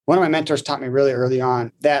One of my mentors taught me really early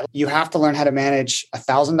on that you have to learn how to manage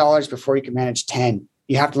 $1,000 before you can manage 10.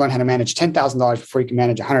 You have to learn how to manage $10,000 before you can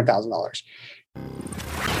manage $100,000.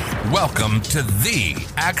 Welcome to the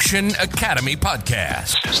Action Academy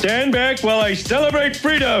podcast. Stand back while I celebrate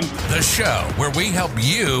freedom. The show where we help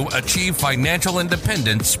you achieve financial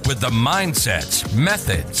independence with the mindsets,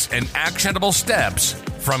 methods, and actionable steps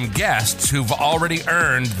from guests who've already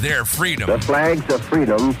earned their freedom. The flags of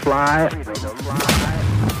freedom fly.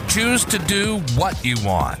 Choose to do what you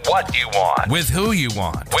want. What you want. With who you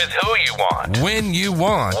want. With who you want. When you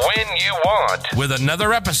want. When you want. With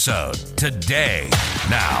another episode today.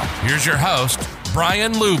 Now, here's your host,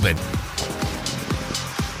 Brian Lubin.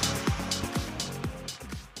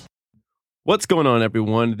 What's going on,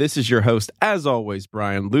 everyone? This is your host, as always,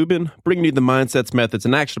 Brian Lubin, bringing you the mindsets, methods,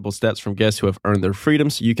 and actionable steps from guests who have earned their freedom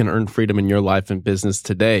so you can earn freedom in your life and business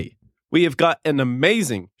today. We have got an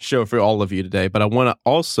amazing show for all of you today, but I want to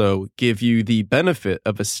also give you the benefit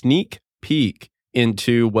of a sneak peek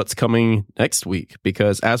into what's coming next week,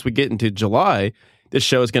 because as we get into July, this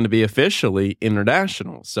show is going to be officially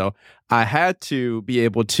international. So I had to be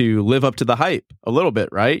able to live up to the hype a little bit,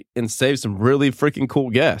 right? And save some really freaking cool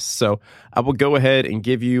guests. So I will go ahead and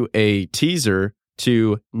give you a teaser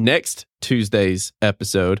to next Tuesday's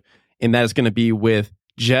episode, and that is going to be with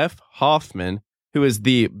Jeff Hoffman, who is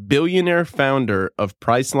the billionaire founder of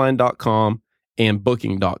Priceline.com and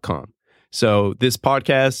Booking.com. So this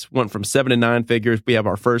podcast went from 7 to 9 figures. We have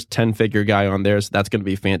our first 10-figure guy on there, so that's going to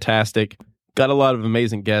be fantastic. Got a lot of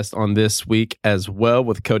amazing guests on this week as well,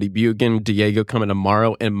 with Cody Bugan, Diego coming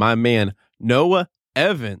tomorrow, and my man, Noah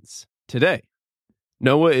Evans today.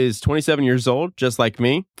 Noah is 27 years old, just like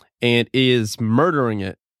me, and is murdering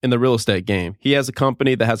it in the real estate game. He has a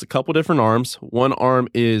company that has a couple different arms. One arm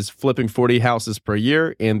is flipping 40 houses per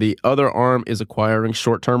year, and the other arm is acquiring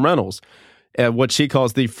short-term rentals, what she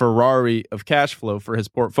calls the Ferrari of cash flow for his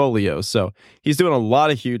portfolio. So he's doing a lot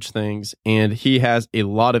of huge things, and he has a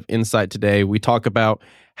lot of insight today. We talk about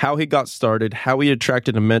how he got started, how he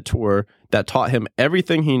attracted a mentor that taught him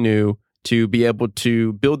everything he knew to be able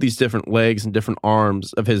to build these different legs and different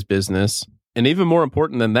arms of his business. And even more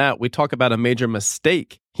important than that, we talk about a major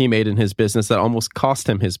mistake he made in his business that almost cost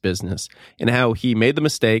him his business, and how he made the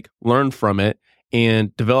mistake, learned from it,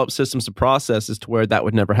 and developed systems and processes to where that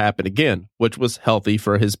would never happen again, which was healthy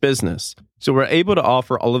for his business. So we're able to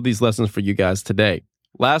offer all of these lessons for you guys today.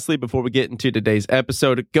 Lastly, before we get into today's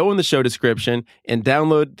episode, go in the show description and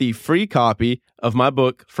download the free copy of my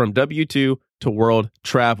book, From W2 to World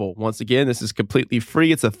Travel. Once again, this is completely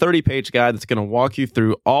free. It's a 30-page guide that's going to walk you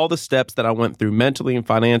through all the steps that I went through mentally and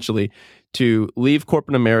financially to leave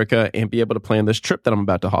corporate America and be able to plan this trip that I'm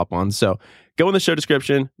about to hop on. So go in the show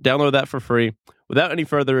description, download that for free. Without any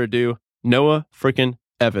further ado, Noah freaking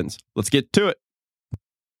Evans. Let's get to it.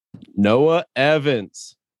 Noah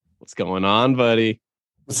Evans. What's going on, buddy?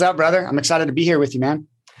 What's up, brother? I'm excited to be here with you, man.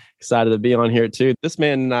 Excited to be on here too. This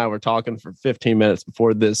man and I were talking for 15 minutes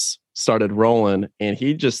before this started rolling, and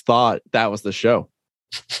he just thought that was the show.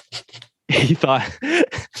 He thought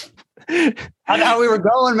I thought we were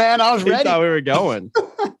going, man. I was ready. He thought we were going.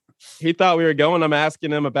 He thought we were going. I'm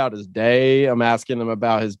asking him about his day. I'm asking him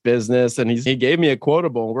about his business, and he gave me a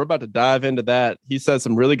quotable. We're about to dive into that. He said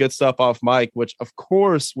some really good stuff off mic, which of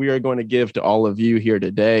course we are going to give to all of you here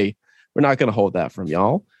today. We're not going to hold that from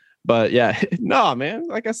y'all. But yeah, no, man,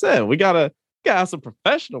 like I said, we gotta have some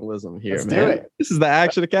professionalism here, Let's man. do it. This is the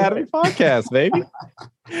Action Academy podcast, baby.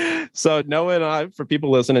 So Noah and I, for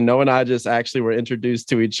people listening, Noah and I just actually were introduced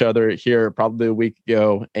to each other here probably a week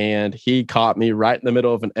ago, and he caught me right in the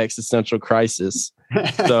middle of an existential crisis.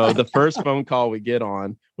 So the first phone call we get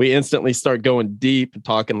on, we instantly start going deep and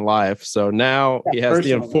talking life. So now he has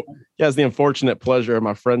the unfortunate pleasure of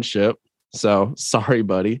my friendship. So sorry,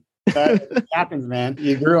 buddy. That happens, man.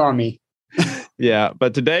 You grew on me. Yeah,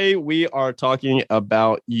 but today we are talking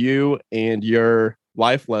about you and your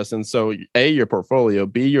life lessons. So A, your portfolio,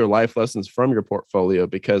 B, your life lessons from your portfolio,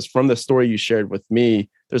 because from the story you shared with me,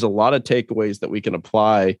 there's a lot of takeaways that we can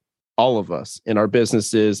apply, all of us, in our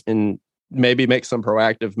businesses, and maybe make some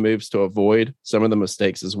proactive moves to avoid some of the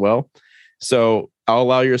mistakes as well. So I'll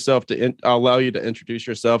allow you to introduce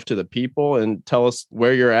yourself to the people and tell us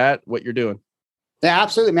where you're at, what you're doing. Yeah,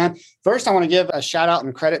 absolutely, man. First, I want to give a shout out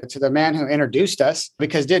and credit to the man who introduced us,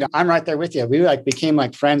 because, dude, I'm right there with you. We became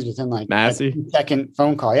friends within Massey. a second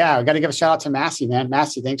phone call. Yeah, I got to give a shout out to Massey, man.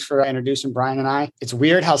 Massey, thanks for introducing Brian and I. It's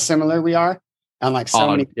weird how similar we are on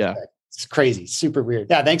so many. Yeah. It's crazy, super weird.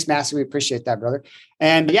 Yeah, thanks, Massey. We appreciate that, brother.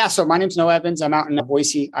 And yeah, so my name's Noah Evans. I'm out in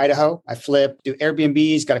Boise, Idaho. I flip, do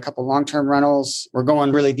Airbnbs, got a couple long-term rentals. We're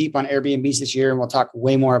going really deep on Airbnbs this year, and we'll talk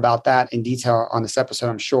way more about that in detail on this episode,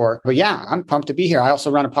 I'm sure. But yeah, I'm pumped to be here. I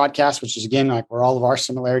also run a podcast, which is, again, like where all of our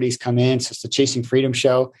similarities come in. So it's the Chasing Freedom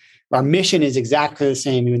Show. Our mission is exactly the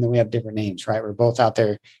same, even though we have different names, right? We're both out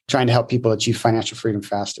there trying to help people achieve financial freedom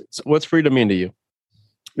faster. So what's freedom mean to you?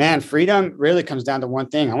 Man, freedom really comes down to one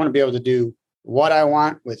thing. I want to be able to do what I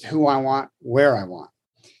want with who I want, where I want.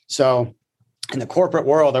 So in the corporate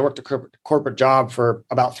world, I worked a corporate job for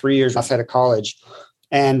about 3 years outside of college.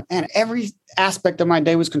 And every aspect of my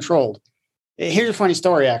day was controlled. Here's a funny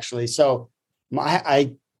story, actually. So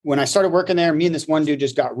when I started working there, me and this one dude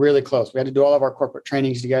just got really close. We had to do all of our corporate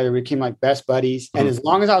trainings together. We became like best buddies. And as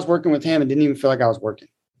long as I was working with him, it didn't even feel like I was working.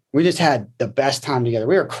 We just had the best time together.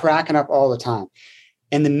 We were cracking up all the time.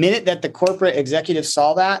 And the minute that the corporate executives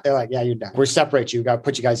saw that, they're like, yeah, you're done. We're separate you. We got to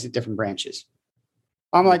put you guys at different branches.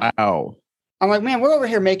 I'm like, wow. I'm like, man, we're over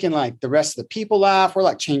here making like the rest of the people laugh. We're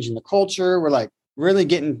like changing the culture. We're like really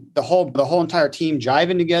getting the whole entire team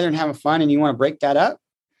jiving together and having fun. And you want to break that up?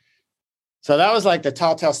 So that was like the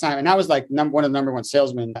telltale sign. And I was like one of the number one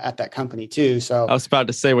salesmen at that company too. So I was about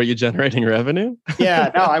to say, were you generating revenue?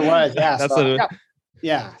 Yeah, no, I was. Yeah.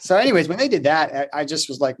 Yeah. So anyways, when they did that, I just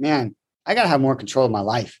was like, man, I got to have more control of my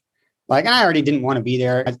life. Like, I already didn't want to be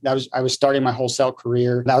there. I was starting my wholesale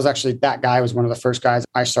career. That guy was one of the first guys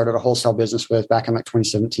I started a wholesale business with back in like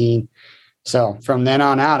 2017. So from then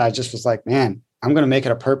on out, I just was like, man, I'm going to make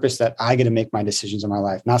it a purpose that I get to make my decisions in my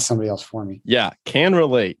life, not somebody else for me. Yeah, can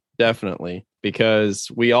relate. Definitely.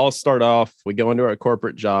 Because we all start off, we go into our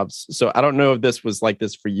corporate jobs. So I don't know if this was like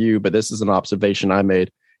this for you, but this is an observation I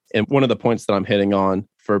made. And one of the points that I'm hitting on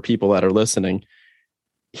for people that are listening,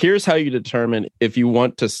 here's how you determine if you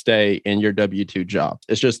want to stay in your W-2 job.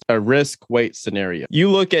 It's just a risk-weight scenario.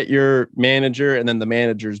 You look at your manager and then the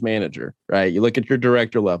manager's manager, right? You look at your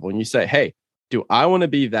director level and you say, hey, do I want to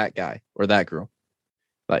be that guy or that girl?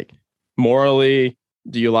 Like, morally,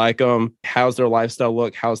 do you like them? How's their lifestyle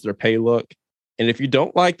look? How's their pay look? And if you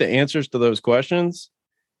don't like the answers to those questions,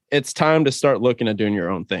 it's time to start looking at doing your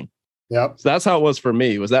own thing. Yep. So that's how it was for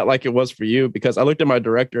me. Was that like it was for you? Because I looked at my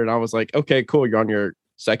director and I was like, okay, cool. You're on your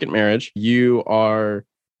second marriage. You are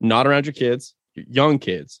not around your kids, young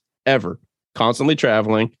kids, ever, constantly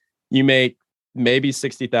traveling. You make maybe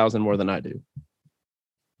 60,000 more than I do.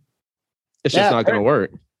 It's just not going to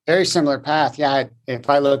work. Very similar path. Yeah. If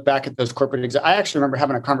I look back at those corporate I actually remember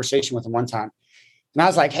having a conversation with him one time. And I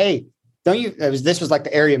was like, hey, this was like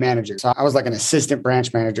the area manager. So I was like an assistant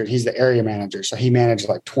branch manager. He's the area manager. So he managed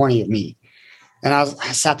like 20 of me. And I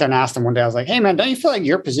sat there and asked him one day, I was like, hey, man, don't you feel like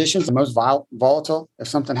your position's the most volatile if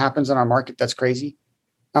something happens in our market that's crazy?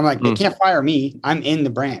 I'm like, they can't fire me. I'm in the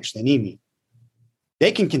branch. They need me.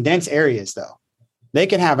 They can condense areas, though. They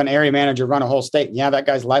can have an area manager run a whole state. And yeah, that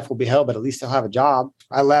guy's life will be hell, but at least he'll have a job.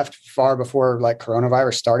 I left far before like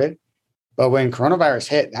coronavirus started. But when coronavirus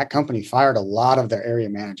hit, that company fired a lot of their area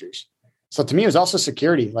managers. So to me, it was also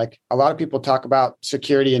security. Like, a lot of people talk about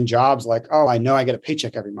security in jobs like, oh, I know I get a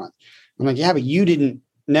paycheck every month. I'm like, yeah, but you didn't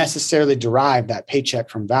necessarily derive that paycheck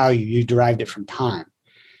from value. You derived it from time.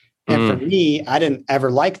 And for me, I didn't ever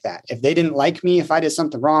like that. If they didn't like me, if I did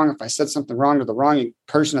something wrong, if I said something wrong to the wrong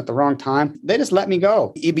person at the wrong time, they just let me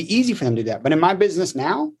go. It'd be easy for them to do that. But in my business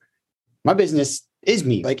now, my business is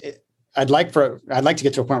me. Like, I'd like to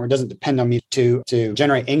get to a point where it doesn't depend on me to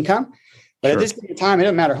generate income. But at this time, it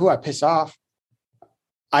doesn't matter who I piss off.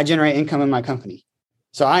 I generate income in my company.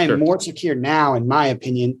 So I am more secure now, in my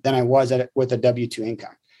opinion, than I was with a W-2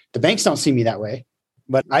 income. The banks don't see me that way,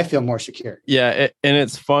 but I feel more secure. Yeah. And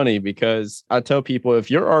it's funny because I tell people,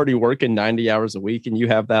 if you're already working 90 hours a week and you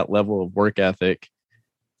have that level of work ethic,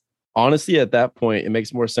 honestly, at that point, it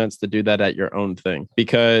makes more sense to do that at your own thing.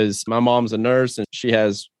 Because my mom's a nurse and she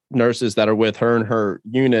has nurses that are with her and her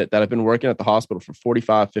unit that have been working at the hospital for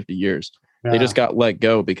 45, 50 years. Yeah. They just got let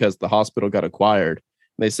go because the hospital got acquired.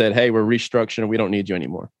 They said, hey, we're restructuring. We don't need you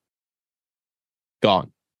anymore.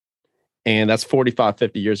 Gone. And that's 45,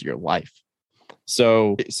 50 years of your life.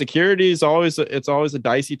 So security is always a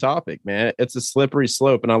dicey topic, man. It's a slippery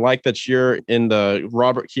slope. And I like that you're in the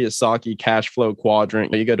Robert Kiyosaki cash flow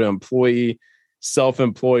quadrant. You go to employee,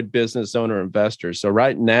 self-employed, business owner, investor. So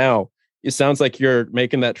right now, it sounds like you're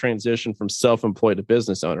making that transition from self-employed to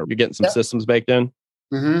business owner. You're getting some systems baked in.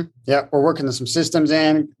 Mm-hmm. Yeah, we're working some systems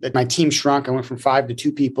in. My team shrunk. I went from 5 to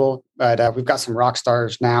 2 people, but we've got some rock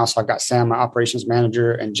stars now. So I've got Sam, my operations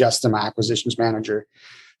manager, and Justin, my acquisitions manager.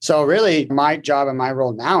 So really, my job and my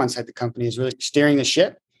role now inside the company is really steering the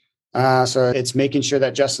ship. So it's making sure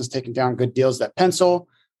that Justin's taking down good deals that pencil.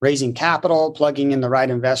 raising capital, plugging in the right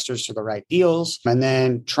investors to the right deals, and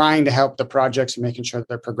then trying to help the projects and making sure that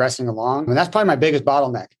they're progressing along. And that's probably my biggest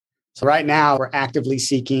bottleneck. So right now we're actively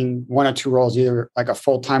seeking one or two roles, either like a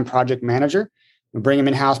full-time project manager, we bring them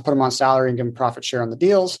in-house, put them on salary and give them profit share on the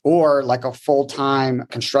deals, or like a full-time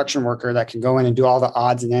construction worker that can go in and do all the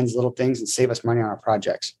odds and ends, little things and save us money on our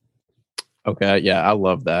projects. Okay. Yeah, I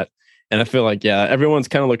love that. And I feel like, yeah, everyone's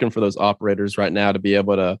kind of looking for those operators right now to be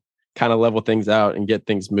able to kind of level things out and get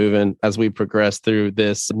things moving as we progress through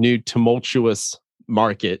this new tumultuous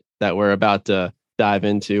market that we're about to dive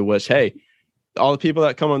into, which, hey, all the people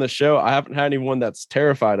that come on the show, I haven't had anyone that's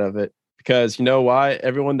terrified of it, because you know why?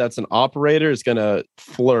 Everyone that's an operator is going to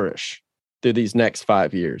flourish through these next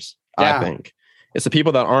 5 years. Yeah. I think it's the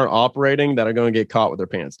people that aren't operating that are going to get caught with their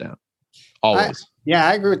pants down. Always.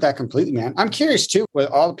 I agree with that completely, man. I'm curious too, with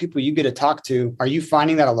all the people you get to talk to, are you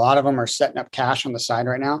finding that a lot of them are setting up cash on the side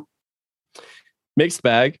right now? Mixed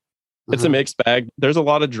bag. It's a mixed bag. There's a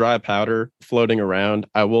lot of dry powder floating around.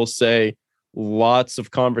 I will say lots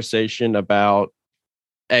of conversation about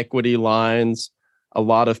equity lines. A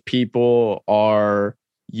lot of people are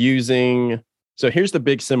using. So here's the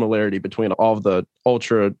big similarity between all of the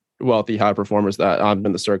ultra wealthy high performers that I'm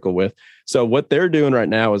in the circle with. So what they're doing right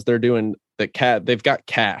now is they're doing they've got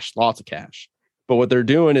cash, lots of cash. But what they're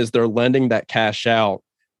doing is they're lending that cash out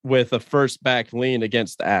with a first back lien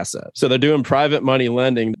against the asset. So they're doing private money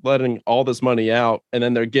lending, letting all this money out, and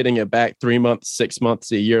then they're getting it back 3 months, 6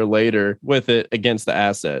 months, a year later with it against the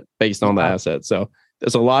asset based on the asset. So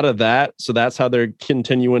there's a lot of that. So that's how they're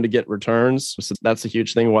continuing to get returns. So that's a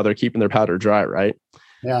huge thing while they're keeping their powder dry, right?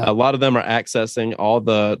 Yeah. A lot of them are accessing all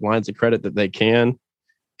the lines of credit that they can.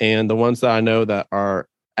 And the ones that I know that are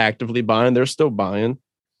actively buying, they're still buying.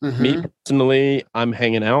 Me personally, I'm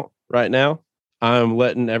hanging out right now. I'm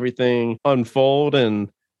letting everything unfold, and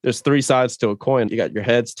there's 3 sides to a coin. You got your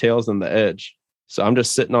heads, tails, and the edge. So I'm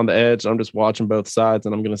just sitting on the edge. I'm just watching both sides,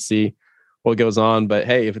 and I'm going to see what goes on. But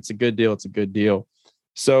hey, if it's a good deal, it's a good deal.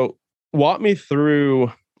 So walk me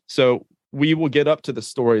through. So we will get up to the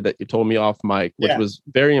story that you told me off mic, which was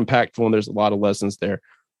very impactful, and there's a lot of lessons there.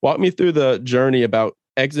 Walk me through the journey about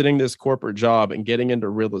exiting this corporate job and getting into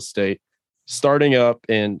real estate, starting up,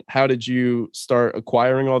 and how did you start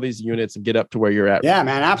acquiring all these units and get up to where you're at? Yeah,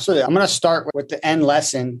 man, absolutely. I'm going to start with the end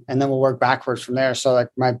lesson, and then we'll work backwards from there. So like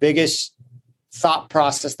my biggest thought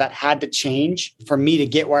process that had to change for me to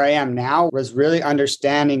get where I am now was really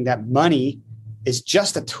understanding that money is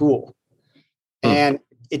just a tool. And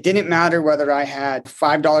it didn't matter whether I had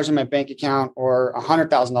 $5 in my bank account or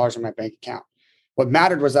 $100,000 in my bank account. What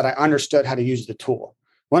mattered was that I understood how to use the tool.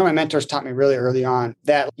 One of my mentors taught me really early on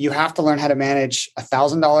that you have to learn how to manage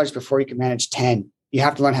 $1,000 before you can manage 10. You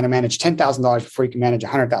have to learn how to manage $10,000 before you can manage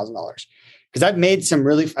 $100,000. Because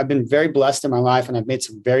I've been very blessed in my life, and I've made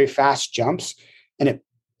some very fast jumps. And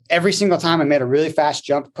every single time I made a really fast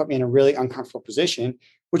jump, it put me in a really uncomfortable position,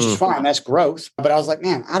 which is fine. That's growth. But I was like,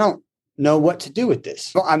 man, I don't know what to do with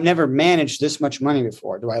this. Well, I've never managed this much money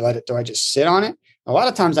before. Do I just sit on it? A lot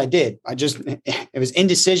of times I did. It was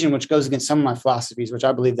indecision, which goes against some of my philosophies, which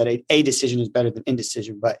I believe that a decision is better than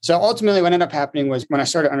indecision. But so ultimately what ended up happening was when I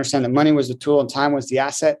started to understand that money was the tool and time was the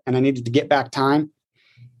asset, and I needed to get back time,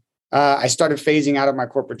 I started phasing out of my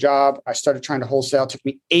corporate job. I started trying to wholesale. It took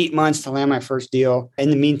me 8 months to land my first deal.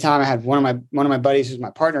 In the meantime, I had one of my buddies who's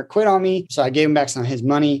my partner quit on me. So I gave him back some of his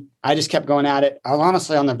money. I just kept going at it. I was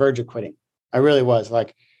honestly on the verge of quitting. I really was.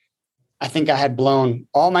 Like, I think I had blown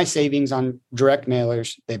all my savings on direct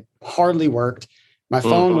mailers. They hardly worked. My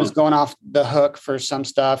phone was going off the hook for some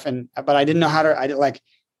stuff. But I didn't know how to, I didn't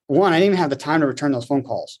even have the time to return those phone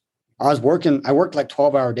calls. I worked like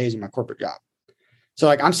 12-hour days in my corporate job. So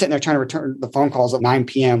like I'm sitting there trying to return the phone calls at 9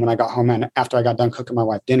 p.m. when I got home and after I got done cooking my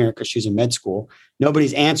wife dinner because she's in med school.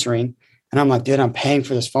 Nobody's answering. And I'm like, dude, I'm paying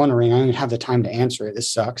for this phone to ring. I don't even have the time to answer it.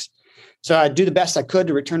 This sucks. So I do the best I could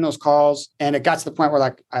to return those calls. And it got to the point where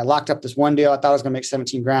like I locked up this one deal. I thought I was going to make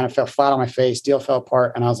 17 grand. I fell flat on my face. Deal fell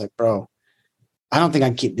apart. And I was like, bro, I don't think I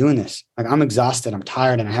can keep doing this. Like I'm exhausted. I'm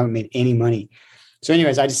tired and I haven't made any money. So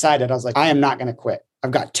anyways, I decided, I was like, I am not going to quit.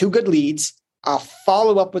 I've got 2 good leads. I'll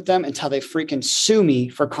follow up with them until they freaking sue me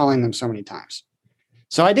for calling them so many times.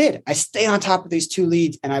 So I did. I stayed on top of these 2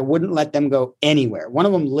 leads and I wouldn't let them go anywhere. One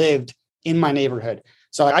of them lived in my neighborhood.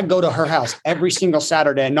 So I'd go to her house every single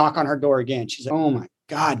Saturday and knock on her door again. She's like, oh my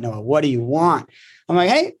God, Noah, what do you want? I'm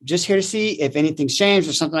like, hey, just here to see if anything's changed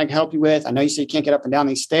or something I can help you with. I know you said you can't get up and down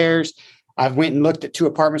these stairs. I went and looked at 2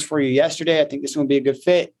 apartments for you yesterday. I think this one would be a good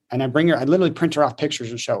fit. And I literally print her off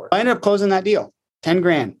pictures and show her. I ended up closing that deal, 10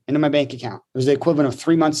 grand into my bank account. It was the equivalent of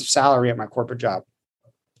 3 months of salary at my corporate job.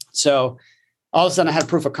 So all of a sudden I had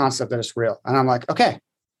proof of concept that it's real. And I'm like, okay,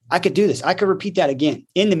 I could do this. I could repeat that again.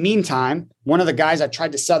 In the meantime, one of the guys I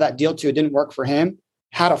tried to sell that deal to, it didn't work for him,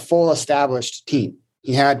 had a full established team.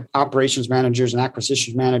 He had operations managers and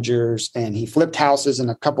acquisitions managers, and he flipped houses in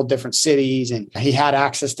a couple different cities, and he had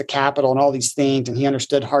access to capital and all these things, and he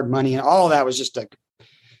understood hard money, and all of that was just like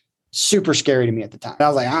super scary to me at the time. I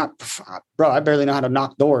was like, bro, I barely know how to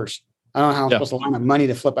knock doors. I don't know how I'm supposed to line up money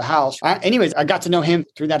to flip a house. Anyways, I got to know him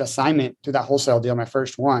through that assignment, through that wholesale deal, my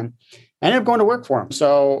first one. I ended up going to work for him.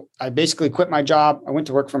 So I basically quit my job. I went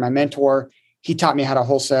to work for my mentor. He taught me how to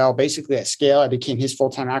wholesale. Basically at scale, I became his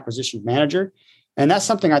full-time acquisitions manager. And that's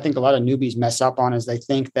something I think a lot of newbies mess up on, is they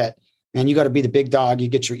think that, man, you got to be the big dog. You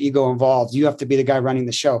get your ego involved. You have to be the guy running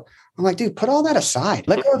the show. I'm like, dude, put all that aside.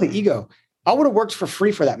 Let go of the ego. I would have worked for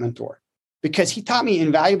free for that mentor because he taught me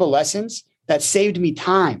invaluable lessons that saved me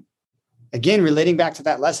time. Again, relating back to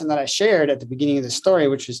that lesson that I shared at the beginning of the story,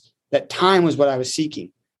 which was that time was what I was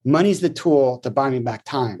seeking. Money's the tool to buy me back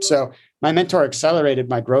time. So my mentor accelerated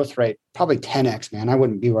my growth rate, probably 10x, man. I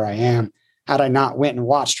wouldn't be where I am had I not went and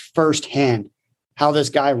watched firsthand how this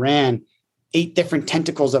guy ran 8 different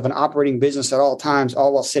tentacles of an operating business at all times,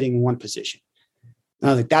 all while sitting in one position. And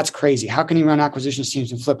I was like, that's crazy. How can he run acquisitions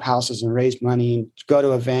teams and flip houses and raise money and go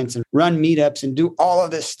to events and run meetups and do all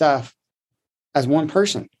of this stuff as one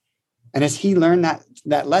person? And as he learned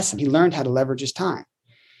that lesson, he learned how to leverage his time.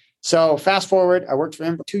 So fast forward, I worked for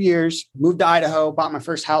him for 2 years, moved to Idaho, bought my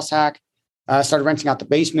first house hack, started renting out the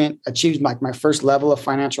basement, achieved my first level of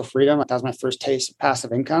financial freedom. That was my first taste of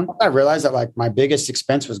passive income. I realized that my biggest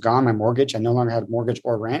expense was gone, my mortgage. I no longer had a mortgage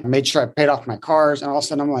or rent. I made sure I paid off my cars. And all of a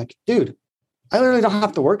sudden I'm like, dude, I literally don't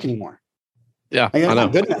have to work anymore. Yeah, it's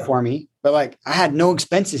not good enough for me, but I had no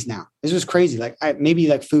expenses now. This was crazy. Maybe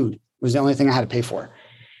food was the only thing I had to pay for.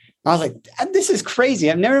 I was like, this is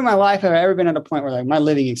crazy. I've never in my life have I ever been at a point where my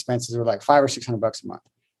living expenses were $500 or $600 a month.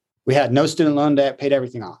 We had no student loan debt, paid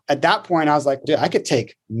everything off. At that point, I was like, dude, I could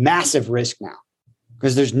take massive risk now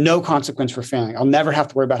because there's no consequence for failing. I'll never have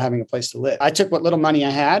to worry about having a place to live. I took what little money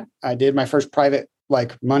I had. I did my first private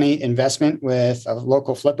money investment with a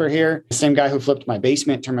local flipper here. The same guy who flipped my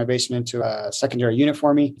basement, turned my basement into a secondary unit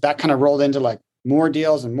for me. That kind of rolled into more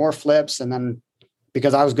deals and more flips. And then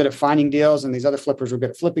because I was good at finding deals and these other flippers were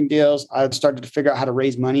good at flipping deals, I started to figure out how to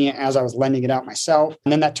raise money as I was lending it out myself.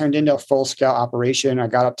 And then that turned into a full scale operation. I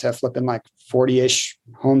got up to flipping 40-ish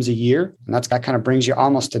homes a year. And that kind of brings you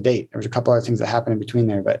almost to date. There was a couple other things that happened in between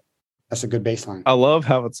there, but that's a good baseline. I love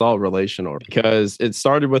how it's all relational because it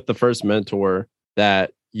started with the first mentor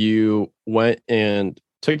that you went and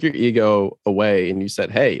took your ego away and you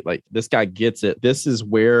said, hey, this guy gets it. This is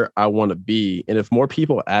where I want to be. And if more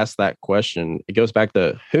people ask that question, it goes back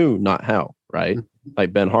to who, not how, right?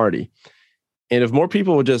 Like Ben Hardy. And if more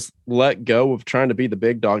people would just let go of trying to be the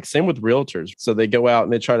big dog, same with realtors. So they go out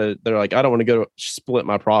and they're like, I don't want to go split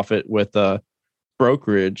my profit with a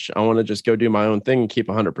brokerage. I want to just go do my own thing and keep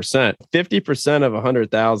 100%. 50% of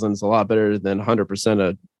 100,000 is a lot better than 100%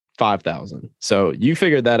 of 5,000. So you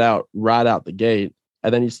figured that out right out the gate.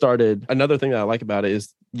 And then you started. Another thing that I like about it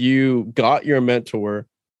is you got your mentor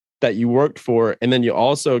that you worked for, and then you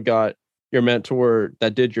also got your mentor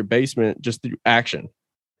that did your basement just through action,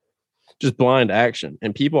 just blind action.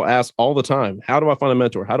 And people ask all the time, how do I find a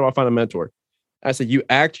mentor? How do I find a mentor? I said, you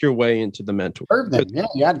act your way into the mentor. Serve them. Yeah,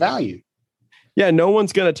 you add value. Yeah, no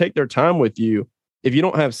one's going to take their time with you if you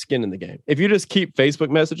don't have skin in the game. If you just keep Facebook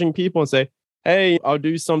messaging people and say, hey, I'll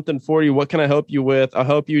do something for you. What can I help you with? I'll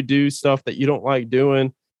help you do stuff that you don't like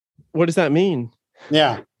doing. What does that mean?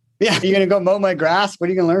 Yeah. You're going to go mow my grass? What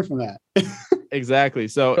are you going to learn from that? Exactly.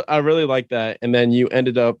 So I really like that. And then you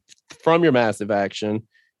ended up, from your massive action,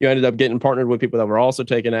 you ended up getting partnered with people that were also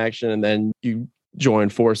taking action. And then you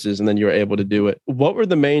joined forces and then you were able to do it. What were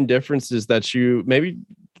the main differences that you maybe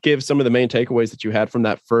give some of the main takeaways that you had from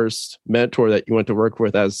that first mentor that you went to work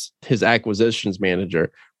with as his acquisitions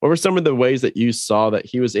manager? What were some of the ways that you saw that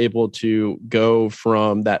he was able to go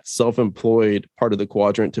from that self-employed part of the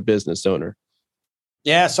quadrant to business owner?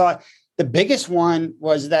 Yeah. So the biggest one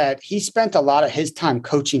was that he spent a lot of his time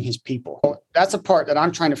coaching his people. That's a part that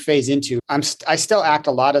I'm trying to phase into. I still act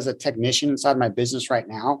a lot as a technician inside my business right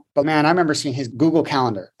now. But man, I remember seeing his Google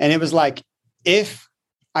Calendar. And it was if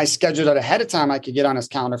I scheduled it ahead of time, I could get on his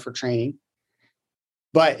calendar for training.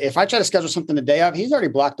 But if I try to schedule something the day of, he's already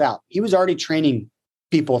blocked out. He was already training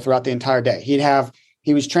people throughout the entire day.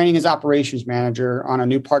 He was training his operations manager on a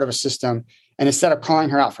new part of a system. And instead of calling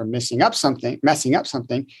her out for messing up something,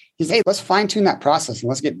 he's, hey, let's fine tune that process and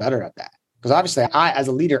let's get better at that. Because obviously as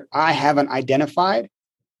a leader, I haven't identified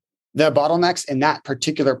the bottlenecks in that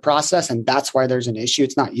particular process. And that's why there's an issue.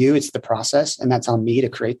 It's not you, it's the process. And that's on me to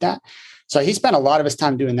create that. So he spent a lot of his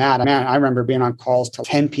time doing that. Man, I remember being on calls till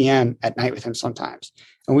 10 p.m. at night with him sometimes.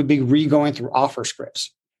 And we'd be re-going through offer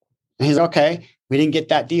scripts. And he's okay, we didn't get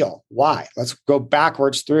that deal. Why? Let's go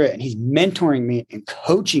backwards through it. And he's mentoring me and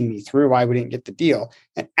coaching me through why we didn't get the deal.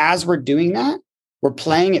 And as we're doing that, we're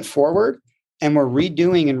playing it forward and we're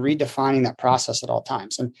redoing and redefining that process at all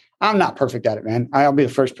times. And I'm not perfect at it, man. I'll be the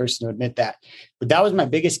first person to admit that. But that was my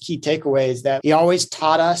biggest key takeaway, is that he always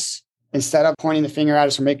taught us, instead of pointing the finger at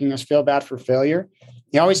us or making us feel bad for failure,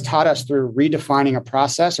 he always taught us through redefining a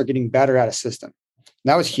process or getting better at a system.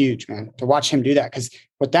 That was huge, man, to watch him do that. Because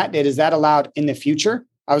what that did is that allowed, in the future,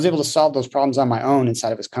 I was able to solve those problems on my own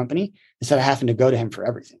inside of his company instead of having to go to him for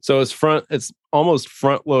everything. So it's almost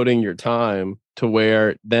front loading your time to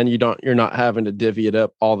where then you're not having to divvy it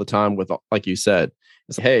up all the time with, like you said,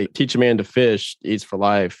 it's, hey, teach a man to fish, eats for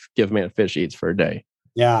life. Give a man a fish, eats for a day.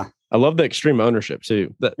 Yeah. I love the extreme ownership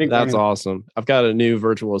too. That's awesome. I've got a new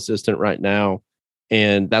virtual assistant right now,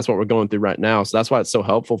 and that's what we're going through right now. So that's why it's so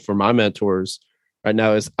helpful for my mentors right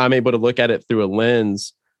now, is I'm able to look at it through a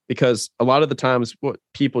lens, because a lot of the times what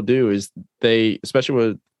people do is they, especially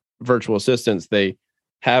with virtual assistants, they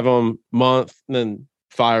have them month and then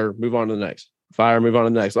fire, move on to the next, fire, move on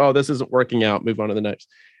to the next. Oh, this isn't working out, move on to the next.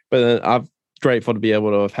 But then I'm grateful to be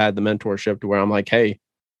able to have had the mentorship to where I'm like, hey,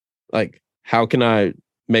 like, how can I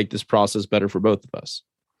make this process better for both of us?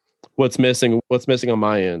 What's missing on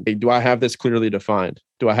my end? Do I have this clearly defined?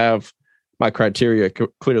 Do I have my criteria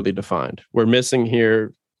clearly defined? We're missing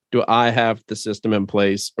here. Do I have the system in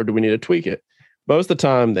place, or do we need to tweak it? Most of the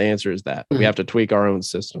time, the answer is that we have to tweak our own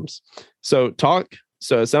systems. So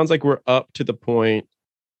it sounds like we're up to the point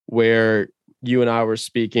where you and I were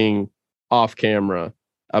speaking off camera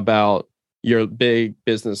about your big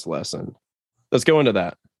business lesson. Let's go into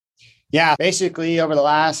that. Yeah, basically over the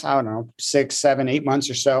last, 6, 7, 8 months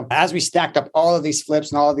or so, as we stacked up all of these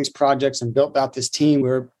flips and all of these projects and built out this team, we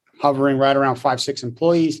were hovering right around 5-6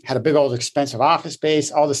 employees, had a big old expensive office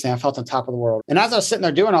space, all this thing. I felt on top of the world. And as I was sitting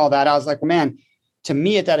there doing all that, I was like, well, man, to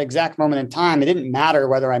me at that exact moment in time, it didn't matter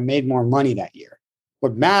whether I made more money that year.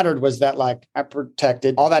 What mattered was that, like, I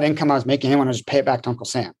protected all that income I was making, and I wanted to just pay it back to Uncle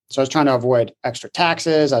Sam. So I was trying to avoid extra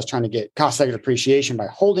taxes. I was trying to get cost-effective depreciation by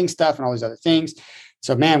holding stuff and all these other things.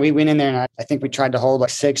 So, man, we went in there and I think we tried to hold like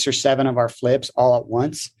 6 or 7 of our flips all at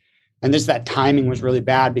once. And that timing was really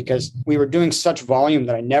bad because we were doing such volume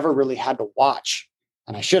that I never really had to watch,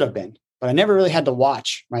 and I should have been, but I never really had to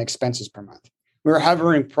watch my expenses per month. We were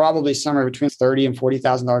hovering probably somewhere between $30,000 and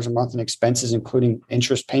 $40,000 a month in expenses, including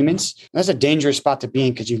interest payments. And that's a dangerous spot to be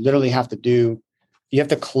in, because you literally have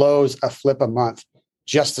to close a flip a month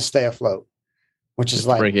just to stay afloat, which is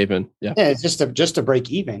like break even. Yeah, it's just to break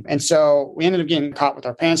even. And so we ended up getting caught with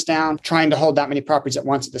our pants down, trying to hold that many properties at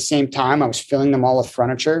once at the same time. I was filling them all with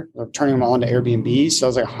furniture, turning them all into Airbnbs. So it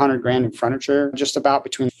was like $100,000 in furniture, just about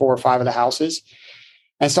between 4 or 5 of the houses.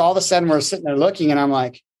 And so all of a sudden we're sitting there looking, and I'm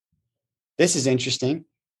like, this is interesting.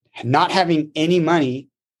 Not having any money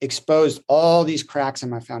exposed all these cracks in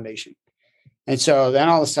my foundation. And so then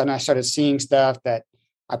all of a sudden I started seeing stuff that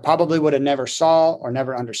I probably would have never saw or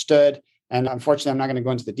never understood. And unfortunately, I'm not going to go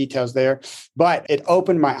into the details there, but it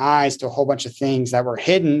opened my eyes to a whole bunch of things that were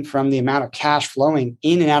hidden from the amount of cash flowing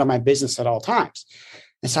in and out of my business at all times.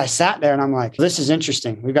 And so I sat there and I'm like, this is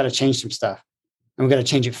interesting. We've got to change some stuff, and we've got to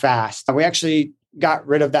change it fast. We actually got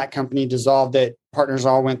rid of that company, dissolved it. Partners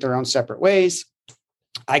all went their own separate ways.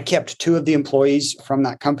 I kept 2 of the employees from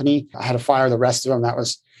that company. I had to fire the rest of them. That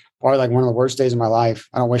was probably like one of the worst days of my life.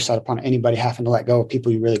 I don't wish that upon anybody, having to let go of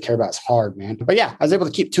people you really care about. It's hard, man. But yeah, I was able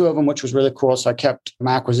to keep 2 of them, which was really cool. So I kept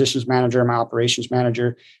my acquisitions manager and my operations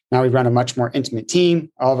manager. Now we run a much more intimate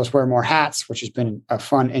team. All of us wear more hats, which has been a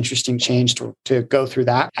fun, interesting change to go through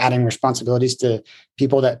that, adding responsibilities to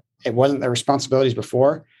people that it wasn't their responsibilities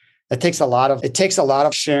before. It takes a lot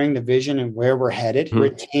of sharing the vision and where we're headed. Mm-hmm.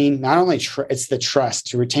 Retain not only it's the trust,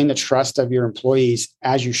 to retain the trust of your employees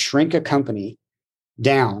as you shrink a company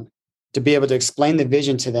down, to be able to explain the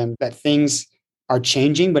vision to them that things are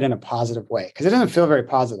changing, but in a positive way. Because it doesn't feel very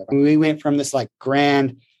positive. I mean, we went from this like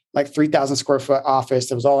grand, like 3,000 square foot office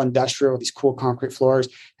that was all industrial with these cool concrete floors.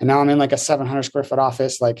 And now I'm in like a 700 square foot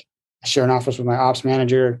office. Like, I share an office with my ops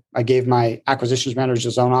manager. I gave my acquisitions manager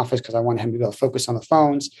his own office because I wanted him to be able to focus on the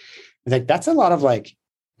phones. Like, that's a lot of like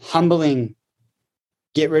humbling,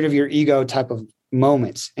 get rid of your ego type of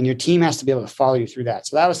moments. And your team has to be able to follow you through that.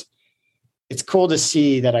 So it's cool to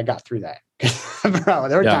see that I got through that. Bro,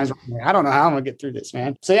 there were times where I'm like, I don't know how I'm going to get through this,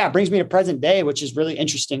 man. So yeah, it brings me to present day, which is really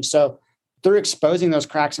interesting. So through exposing those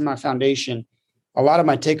cracks in my foundation, a lot of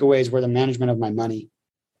my takeaways were the management of my money,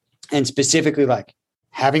 and specifically like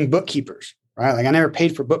having bookkeepers, right? Like, I never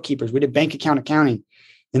paid for bookkeepers. We did bank account accounting.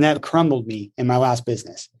 And that crumbled me in my last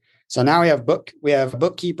business. So now we have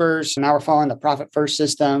bookkeepers. Now we're following the profit first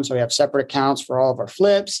system. So we have separate accounts for all of our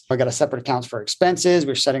flips. We got a separate accounts for expenses.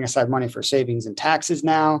 We're setting aside money for savings and taxes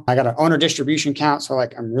now. I got an owner distribution account. So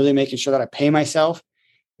like, I'm really making sure that I pay myself,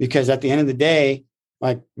 because at the end of the day,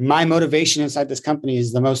 like my motivation inside this company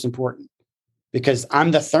is the most important, because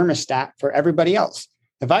I'm the thermostat for everybody else.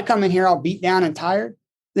 If I come in here all beat down and tired,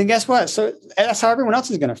 then guess what? So that's how everyone else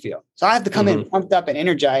is going to feel. So I have to come in pumped up and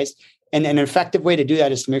energized. And an effective way to do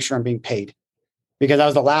that is to make sure I'm being paid, because I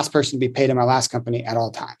was the last person to be paid in my last company at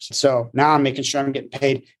all times. So now I'm making sure I'm getting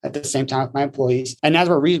paid at the same time with my employees. And as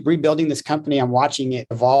we're rebuilding this company, I'm watching it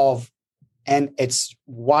evolve. And it's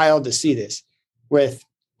wild to see this with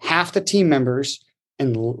half the team members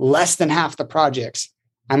and less than half the projects.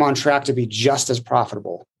 I'm on track to be just as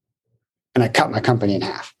profitable. And I cut my company in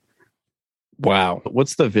half. Wow.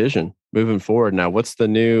 What's the vision moving forward now? What's the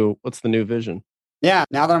new vision? Yeah.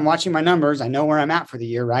 Now that I'm watching my numbers, I know where I'm at for the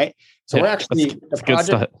year, right? So we're actually that's good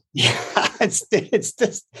stuff. Yeah, it's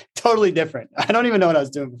just totally different. I don't even know what I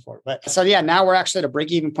was doing before. But so yeah, now we're actually at a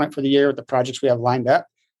break-even point for the year with the projects we have lined up.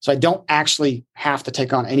 So I don't actually have to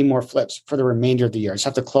take on any more flips for the remainder of the year. I just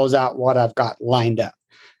have to close out what I've got lined up.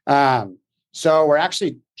 So we're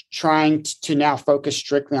actually trying to now focus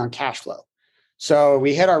strictly on cash flow. So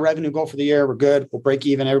we hit our revenue goal for the year. We're good. We'll break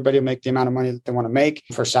even. Everybody will make the amount of money that they want to make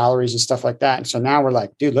for salaries and stuff like that. And so now we're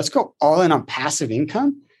like, dude, let's go all in on passive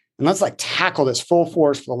income and let's like tackle this full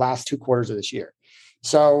force for the last 2 quarters of this year.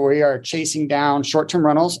 So we are chasing down short-term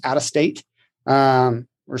rentals out of state.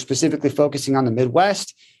 We're specifically focusing on the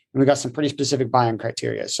Midwest, and we got some pretty specific buying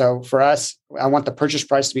criteria. So for us, I want the purchase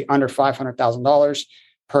price to be under $500,000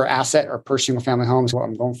 per asset or per single family home is what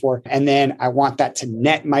I'm going for. And then I want that to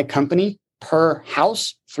net my company per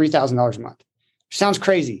house, $3,000 a month. Sounds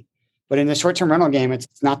crazy, but in the short-term rental game, it's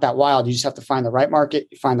not that wild. You just have to find the right market,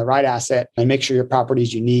 you find the right asset, and make sure your property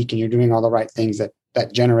is unique and you're doing all the right things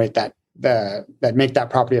that generate that make that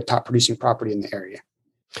property a top producing property in the area.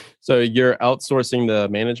 So you're outsourcing the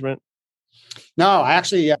management? No,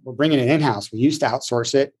 we're bringing it in-house. We used to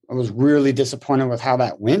outsource it. I was really disappointed with how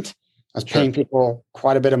that went. I was paying people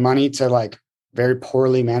quite a bit of money to like very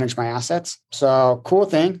poorly manage my assets. So cool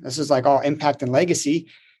thing. This is like all impact and legacy.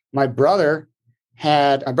 My brother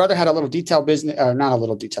had a little detail business, not a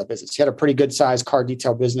little detail business. He had a pretty good sized car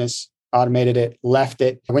detail business, automated it, left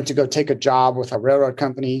it. I went to go take a job with a railroad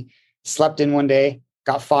company, slept in one day,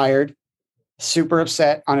 got fired, super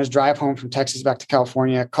upset on his drive home from Texas back to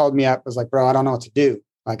California, called me up, was like, bro, I don't know what to do.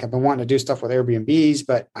 Like I've been wanting to do stuff with Airbnbs,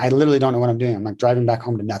 but I literally don't know what I'm doing. I'm like driving back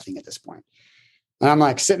home to nothing at this point. And I'm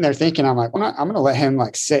like sitting there thinking, I'm like, well, I'm going to let him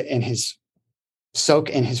like soak in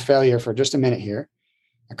his failure for just a minute here.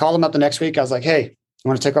 I called him up the next week. I was like, hey, I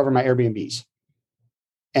want to take over my Airbnbs.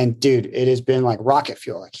 And dude, it has been like rocket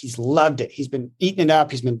fuel. Like he's loved it. He's been eating it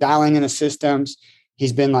up. He's been dialing in the systems.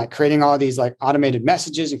 He's been like creating all these like automated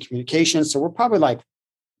messages and communications. So we're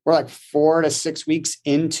like 4 to 6 weeks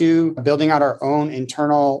into building out our own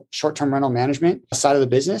internal short-term rental management side of the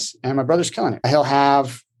business. And my brother's killing it. He'll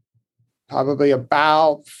have probably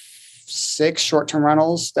about 6 short-term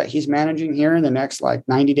rentals that he's managing here in the next like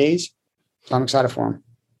 90 days. So I'm excited for him.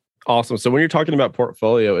 Awesome. So when you're talking about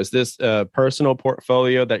portfolio, is this a personal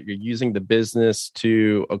portfolio that you're using the business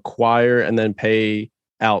to acquire and then pay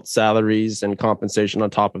out salaries and compensation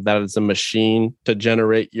on top of that as a machine to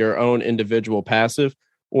generate your own individual passive?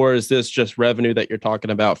 Or is this just revenue that you're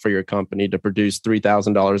talking about for your company to produce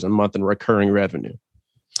 $3,000 a month in recurring revenue?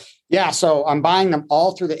 Yeah, so I'm buying them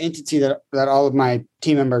all through the entity that all of my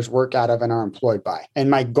team members work out of and are employed by. And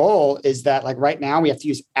my goal is that like right now we have to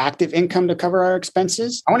use active income to cover our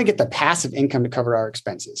expenses. I want to get the passive income to cover our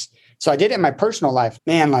expenses. So I did it in my personal life.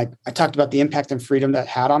 Man, like I talked about the impact and freedom that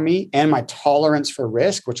had on me and my tolerance for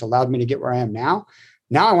risk, which allowed me to get where I am now.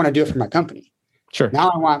 Now I want to do it for my company. Sure.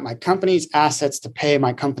 Now I want my company's assets to pay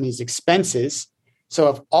my company's expenses. So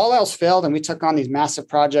if all else failed and we took on these massive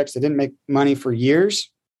projects that didn't make money for years,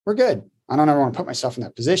 we're good. I don't ever want to put myself in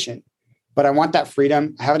that position, but I want that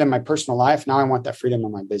freedom. I have it in my personal life. Now I want that freedom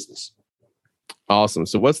in my business. Awesome.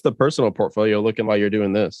 So what's the personal portfolio looking while you're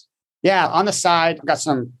doing this? Yeah. On the side, I've got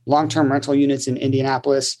some long-term rental units in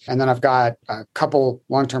Indianapolis, and then I've got a couple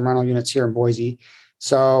long-term rental units here in Boise.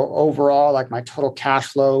 So overall, like my total cash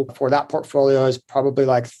flow for that portfolio is probably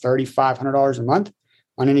like $3,500 a month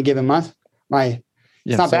on any given month. It's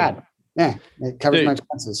not bad. Yeah. It covers my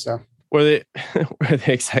expenses. So. We're the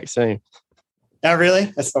exact same. Oh,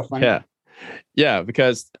 really? That's so funny. Yeah,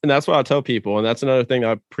 because, and that's what I tell people. And that's another thing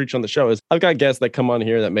I preach on the show is I've got guests that come on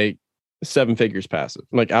here that make 7 figures passive.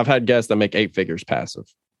 Like I've had guests that make 8 figures passive.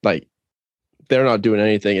 Like they're not doing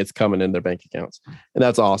anything. It's coming in their bank accounts. And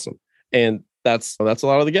that's awesome. And that's a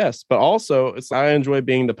lot of the guests. But also, I enjoy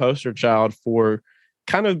being the poster child for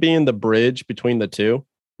kind of being the bridge between the two,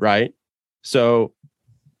 right? So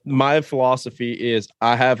my philosophy is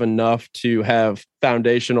I have enough to have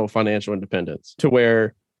foundational financial independence to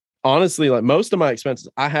where, honestly, like most of my expenses,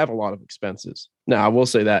 I have a lot of expenses. Now, I will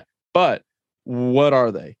say that. But what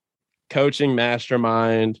are they? Coaching,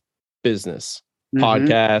 mastermind, business,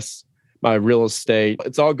 podcasts, my real estate.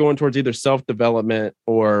 It's all going towards either self-development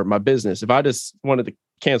or my business. If I just wanted to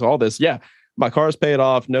cancel all this, my car's paid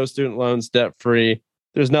off, no student loans, debt-free.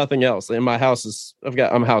 There's nothing else. And my house is,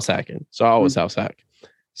 I'm house hacking. So I always house hack.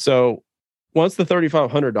 So once the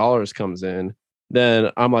 $3,500 comes in,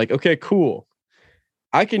 then I'm like, okay, cool.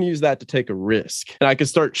 I can use that to take a risk and I can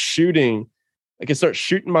start shooting. I can start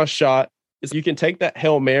shooting my shot. You can take that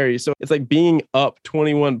Hail Mary. So it's like being up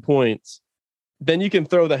 21 points. Then you can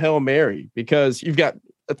throw the Hail Mary because you've got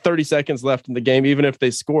 30 seconds left in the game. Even if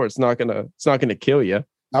they score, it's not gonna kill you.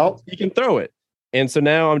 Oh, you can throw it. And so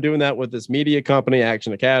now I'm doing that with this media company,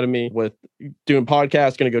 Action Academy, with doing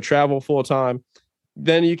podcasts, going to go travel full time.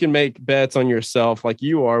 Then you can make bets on yourself like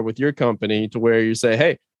you are with your company to where you say,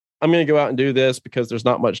 hey, I'm going to go out and do this because there's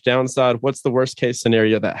not much downside. What's the worst case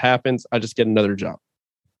scenario that happens? I just get another job.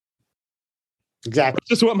 Exactly.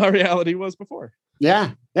 Just what my reality was before.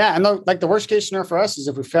 Yeah. Yeah. And the worst case scenario for us is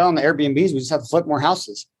if we fail on the Airbnbs, we just have to flip more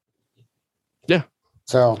houses. Yeah.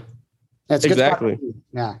 So that's exactly.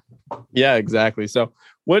 Yeah. Yeah, exactly. So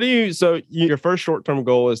your first short-term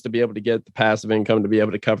goal is to be able to get the passive income to be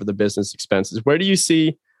able to cover the business expenses. Where do you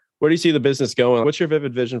see the business going? What's your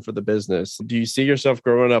vivid vision for the business? Do you see yourself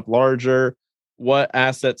growing up larger? What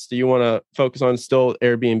assets do you want to focus on? Still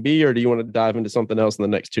Airbnb, or do you want to dive into something else in the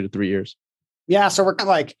next 2 to 3 years? Yeah. So we're kind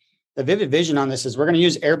of like the vivid vision on this is we're going to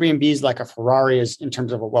use Airbnbs like a Ferrari is in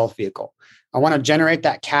terms of a wealth vehicle. I want to generate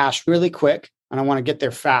that cash really quick. And I want to get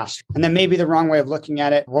there fast. And then maybe the wrong way of looking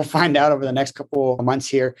at it, we'll find out over the next couple of months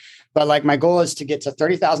here. But like my goal is to get to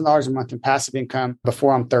 $30,000 a month in passive income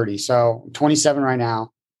before I'm 30. So I'm 27 right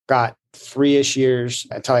now, got 3-ish years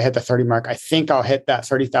until I hit the 30 mark. I think I'll hit that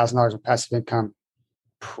 $30,000 in passive income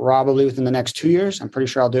probably within the next 2 years. I'm pretty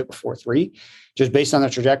sure I'll do it before 3, just based on the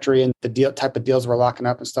trajectory and the type of deals we're locking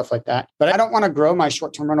up and stuff like that. But I don't want to grow my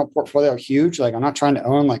short-term rental portfolio huge. Like I'm not trying to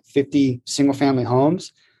own like 50 single family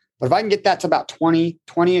homes. But if I can get that to about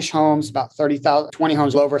 20-ish homes, about 30,000, 20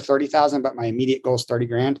 homes over 30,000, but my immediate goal is 30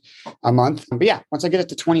 grand a month. But yeah, once I get it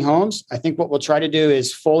to 20 homes, I think what we'll try to do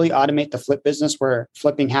is fully automate the flip business where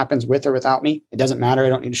flipping happens with or without me. It doesn't matter. I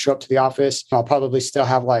don't need to show up to the office. I'll probably still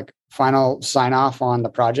have like final sign off on the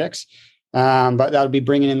projects. But that'll be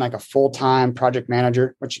bringing in like a full-time project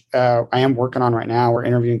manager, which I am working on right now. We're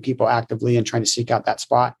interviewing people actively and trying to seek out that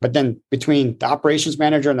spot. But then between the operations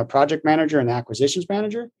manager and the project manager and the acquisitions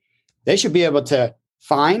manager, they should be able to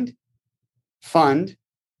find, fund,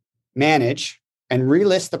 manage, and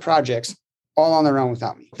relist the projects all on their own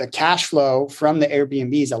without me. The cash flow from the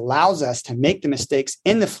Airbnbs allows us to make the mistakes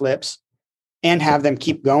in the flips and have them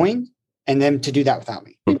keep going and them to do that without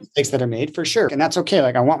me. Mistakes that are made for sure. And that's okay.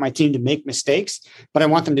 Like I want my team to make mistakes, but I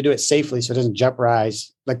want them to do it safely so it doesn't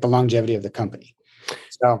jeopardize like the longevity of the company.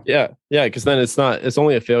 So yeah. Because then it's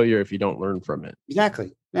only a failure if you don't learn from it.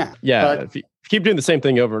 Exactly. Yeah. Yeah. But, if you keep doing the same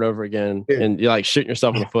thing over and over again, and you're like shooting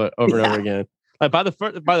yourself in the foot over and over again, like by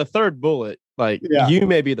the third bullet, like you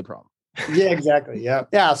may be the problem. Yeah, exactly. Yeah.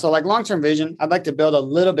 Yeah. So like long-term vision, I'd like to build a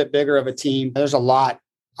little bit bigger of a team. There's a lot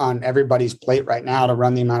on everybody's plate right now to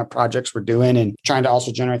run the amount of projects we're doing and trying to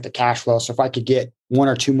also generate the cash flow. So if I could get 1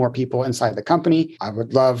 or 2 more people inside the company, I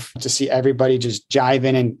would love to see everybody just jive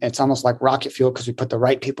in. And it's almost like rocket fuel because we put the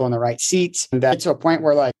right people in the right seats. And that's to a point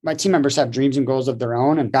where like my team members have dreams and goals of their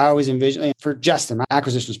own. And I always envision for Justin, my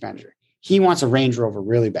acquisitions manager, he wants a Range Rover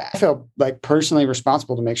really bad. I feel like personally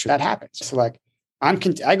responsible to make sure that happens. So like I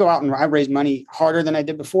go out and I raise money harder than I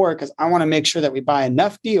did before because I want to make sure that we buy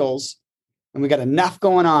enough deals and we got enough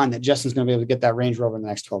going on that Justin's going to be able to get that Range Rover in the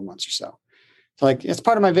next 12 months or so. So like, it's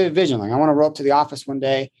part of my vision. Like I want to roll up to the office one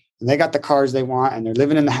day and they got the cars they want and they're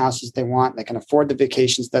living in the houses they want. They can afford the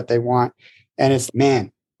vacations that they want. And it's,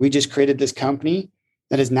 man, we just created this company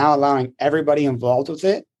that is now allowing everybody involved with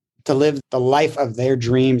it to live the life of their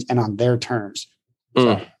dreams and on their terms.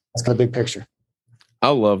 So that's got a big picture. I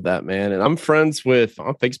love that, man. And I'm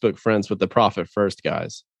Facebook friends with the Profit First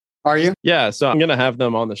guys. Are you? Yeah. So I'm going to have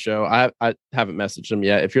them on the show. I haven't messaged them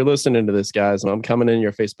yet. If you're listening to this, guys, I'm coming in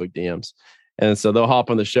your Facebook DMs. And so they'll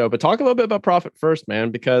hop on the show. But talk a little bit about Profit First,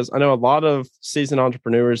 man, because I know a lot of seasoned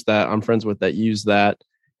entrepreneurs that I'm friends with that use that.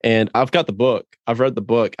 And I've got the book. I've read the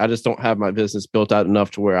book. I just don't have my business built out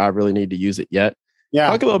enough to where I really need to use it yet. Yeah.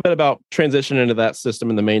 Talk a little bit about transition into that system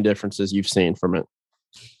and the main differences you've seen from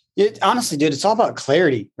it. Honestly, dude, it's all about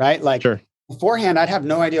clarity, right? Like Sure. beforehand, I'd have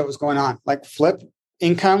no idea what was going on. Like flip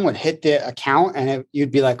income would hit the account and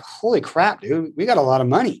you'd be like, holy crap, dude, we got a lot of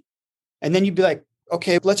money. And then you'd be like,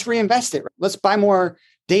 okay, let's reinvest it. Let's buy more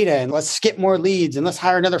data and let's skip more leads and let's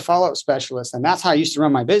hire another follow-up specialist. And that's how I used to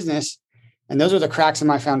run my business. And those are the cracks in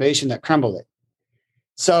my foundation that crumbled it.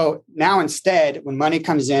 So now instead, when money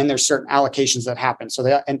comes in, there's certain allocations that happen. So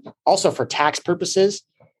and also for tax purposes,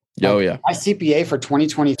 Oh yeah. my CPA for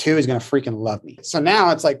 2022 is going to freaking love me. So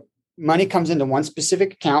now it's like money comes into one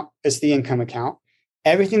specific account. It's the income account.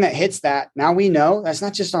 Everything that hits that, now we know that's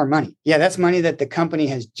not just our money. Yeah, that's money that the company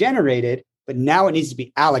has generated, but now it needs to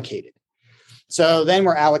be allocated. So then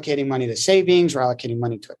we're allocating money to savings. We're allocating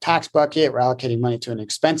money to a tax bucket. We're allocating money to an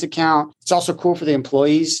expense account. It's also cool for the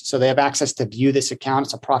employees. So they have access to view this account.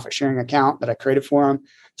 It's a profit sharing account that I created for them.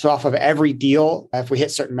 So off of every deal, if we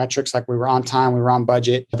hit certain metrics, like we were on time, we were on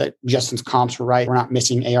budget, that Justin's comps were right, we're not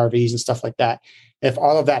missing ARVs and stuff like that. If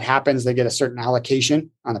all of that happens, they get a certain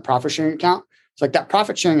allocation on the profit sharing account. So like that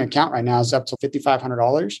profit sharing account right now is up to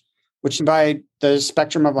 $5,500. Which by the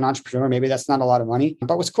spectrum of an entrepreneur, maybe that's not a lot of money.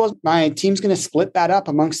 But what's cool is my team's going to split that up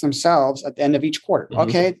amongst themselves at the end of each quarter. Mm-hmm.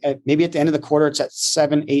 Okay, maybe at the end of the quarter, it's at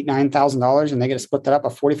 $7,000, $8,000, $9,000, and they get to split that up, a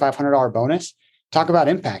 $4,500 bonus. Talk about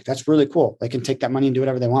impact. That's really cool. They can take that money and do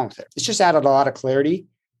whatever they want with it. It's just added a lot of clarity,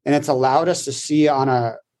 and it's allowed us to see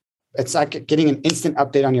it's like getting an instant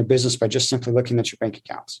update on your business by just simply looking at your bank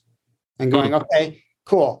accounts and going, okay,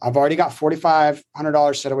 cool. I've already got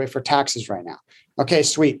 $4,500 set away for taxes right now. Okay,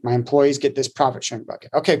 sweet. My employees get this profit sharing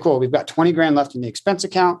bucket. Okay, cool. We've got 20 grand left in the expense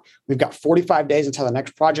account. We've got 45 days until the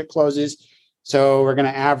next project closes. So we're going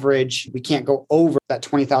to average, we can't go over that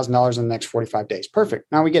 $20,000 in the next 45 days.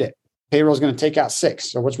 Perfect. Now we get it. Payroll is going to take out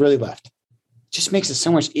 6. So what's really left? It just makes it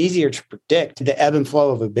so much easier to predict the ebb and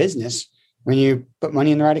flow of a business when you put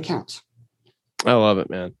money in the right accounts. I love it,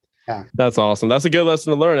 man. Yeah. That's awesome. That's a good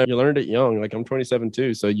lesson to learn. You learned it young. Like I'm 27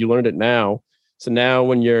 too. So you learned it now. So now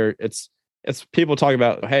when it's people talk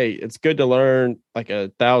about, hey, it's good to learn like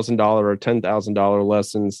 $1,000 or $10,000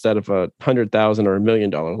 lesson instead of $100,000 or $1 million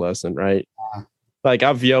lesson, right? Like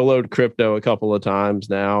I've YOLO'd crypto a couple of times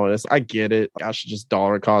now, and I get it. I should just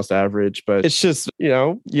dollar cost average, but it's just,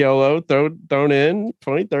 YOLO thrown in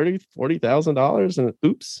 $20,000, $30,000, $40,000 and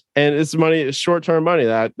oops. And it's money, it's short-term money.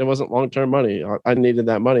 That it wasn't long-term money. I needed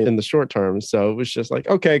that money in the short term. So it was just like,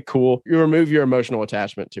 okay, cool. You remove your emotional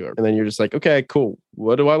attachment to it. And then you're just like, okay, cool.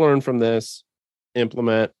 What do I learn from this?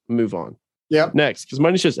 Implement, move on. Yeah. Next, because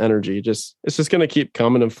money's just energy. It's just going to keep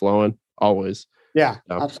coming and flowing always. Yeah,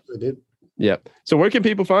 absolutely, dude. Yeah. So where can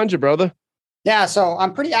people find you, brother? Yeah. So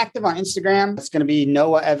I'm pretty active on Instagram. It's going to be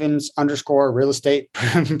Noah Evans _real estate.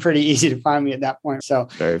 Pretty easy to find me at that point. So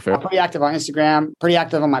very fair. I'm pretty active on Instagram, pretty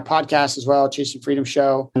active on my podcast as well, Chasing Freedom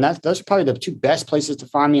Show. And those are probably the 2 best places to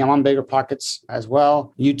find me. I'm on Bigger Pockets as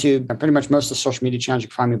well, YouTube, and pretty much most of the social media channels you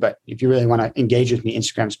can find me. But if you really want to engage with me,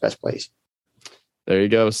 Instagram's the best place. There you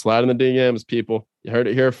go. Slide in the DMs, people. You heard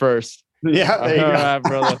it here first. Yeah. There you go. All right,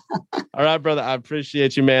 brother. All right, brother. I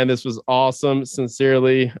appreciate you, man. This was awesome.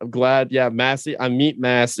 Sincerely. I'm glad. Yeah. Massey. I meet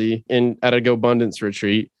Massey at a GoBundance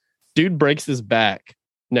retreat. Dude breaks his back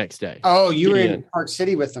next day. Oh, you were in Park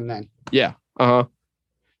City with him then? Yeah. Yeah.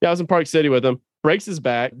 I was in Park City with him. Breaks his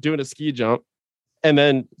back doing a ski jump and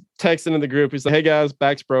then texting in the group. He's like, hey guys,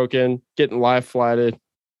 back's broken, getting live flighted.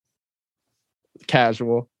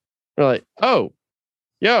 Casual. We're like, oh,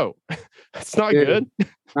 yo, that's not good.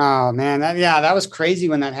 Oh man, that was crazy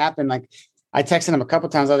when that happened. Like, I texted him a couple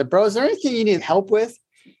times. I was like, bro, is there anything you need help with?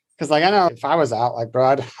 Because like I know if I was out, like, bro,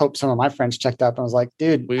 I'd hope some of my friends checked up and was like,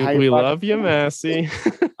 dude, we love you, Massey.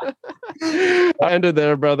 I ended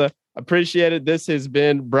there, brother. Appreciate it. This has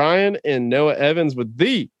been Brian and Noah Evans with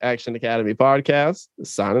the Action Academy podcast.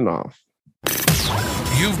 Signing off.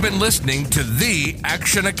 You've been listening to the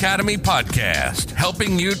Action Academy podcast,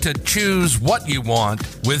 helping you to choose what you want,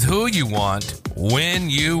 with who you want, when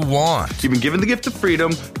you want. You've been given the gift of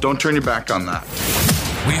freedom. Don't turn your back on that.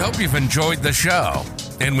 We hope you've enjoyed the show,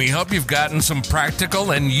 and we hope you've gotten some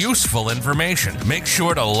practical and useful information. Make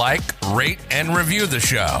sure to like, rate, and review the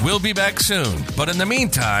show. We'll be back soon, but in the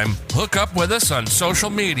meantime, hook up with us on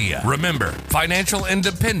social media. Remember, financial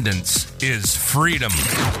independence is freedom.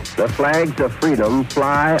 The flags of freedom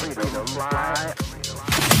fly.